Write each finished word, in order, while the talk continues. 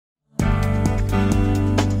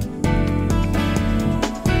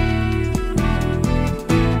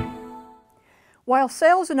While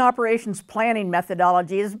sales and operations planning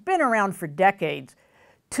methodology has been around for decades,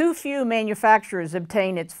 too few manufacturers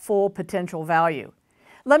obtain its full potential value.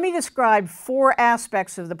 Let me describe 4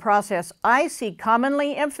 aspects of the process I see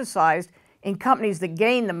commonly emphasized in companies that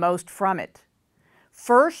gain the most from it.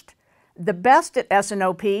 First, the best at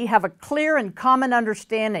S&OP have a clear and common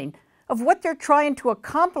understanding of what they're trying to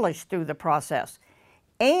accomplish through the process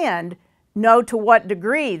and know to what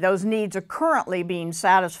degree those needs are currently being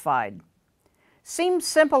satisfied. Seems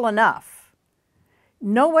simple enough.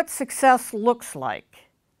 Know what success looks like.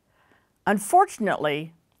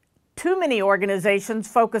 Unfortunately, too many organizations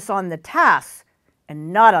focus on the tasks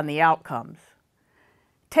and not on the outcomes.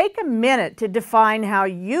 Take a minute to define how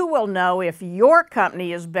you will know if your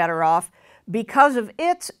company is better off because of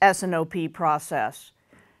its S&OP process.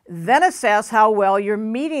 Then assess how well you're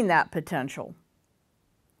meeting that potential.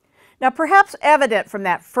 Now, perhaps evident from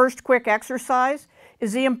that first quick exercise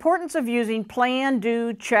is the importance of using plan,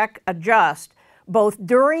 do, check, adjust, both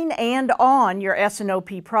during and on your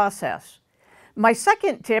S&OP process. My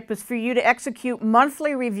second tip is for you to execute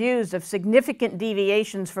monthly reviews of significant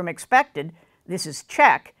deviations from expected, this is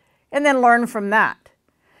check, and then learn from that.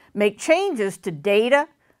 Make changes to data,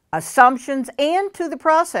 assumptions, and to the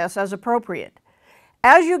process as appropriate.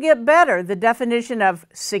 As you get better, the definition of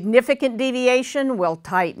significant deviation will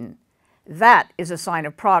tighten. That is a sign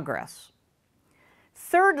of progress.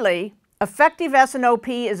 Thirdly, effective S&OP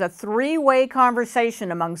is a 3-way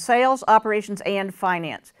conversation among sales, operations, and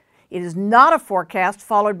finance. It is not a forecast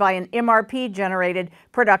followed by an MRP-generated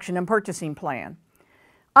production and purchasing plan.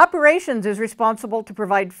 Operations is responsible to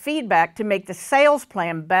provide feedback to make the sales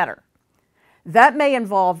plan better. That may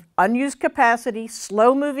involve unused capacity,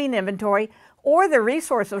 slow-moving inventory, or the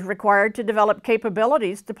resources required to develop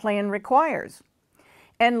capabilities the plan requires.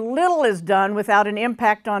 And little is done without an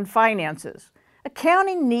impact on finances.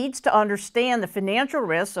 Accounting needs to understand the financial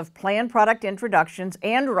risks of planned product introductions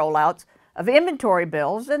and rollouts, of inventory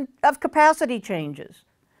bills, and of capacity changes.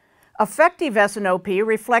 Effective S&OP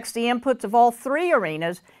reflects the inputs of all 3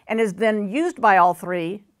 arenas and is then used by all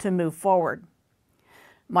 3 to move forward.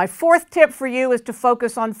 My 4th tip for you is to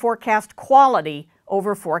focus on forecast quality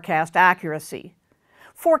over forecast accuracy.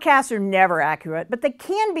 Forecasts are never accurate, but they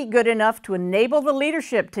can be good enough to enable the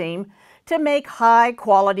leadership team to make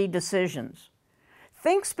high-quality decisions.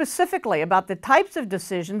 Think specifically about the types of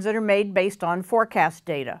decisions that are made based on forecast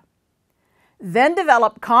data. Then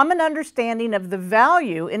develop common understanding of the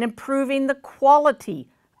value in improving the quality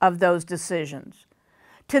of those decisions.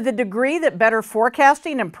 To the degree that better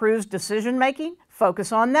forecasting improves decision-making,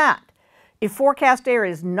 focus on that. If forecast error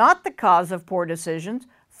is not the cause of poor decisions,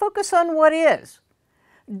 focus on what is.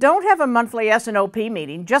 Don't have a monthly S&OP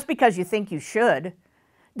meeting just because you think you should.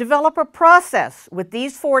 Develop a process with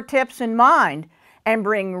these 4 tips in mind and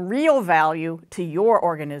bring real value to your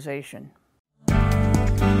organization.